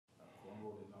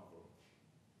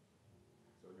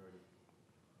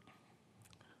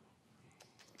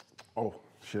Oh,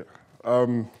 shit.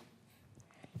 Alright,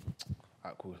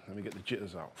 cool. Let me get the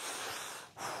jitters out.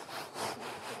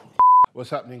 What's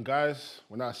happening, guys?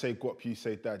 When I say guap, you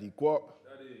say daddy. Guap?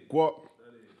 Daddy. Guap?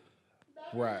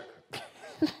 Daddy. Right.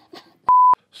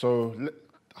 So,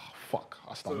 fuck,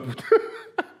 I stumbled.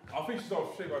 I think she's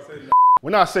off straight by saying that.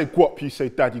 When I say guap, you say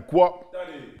daddy. Guap?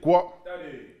 Daddy. Guap?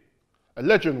 Daddy. A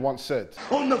legend once said,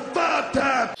 on the 5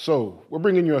 time. So, we're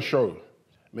bringing you a show.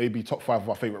 Maybe top 5 of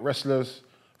our favorite wrestlers,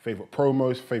 favorite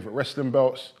promos, favorite wrestling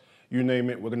belts. You name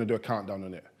it, we're gonna do a countdown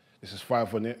on it. This is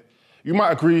 5 on it. You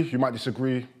might agree, you might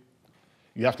disagree.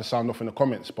 You have to sound off in the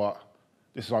comments, but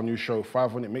this is our new show,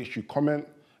 5 on it. Make sure you comment,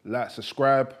 like,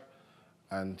 subscribe,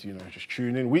 and just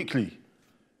tune in weekly.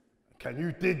 Can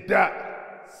you dig that?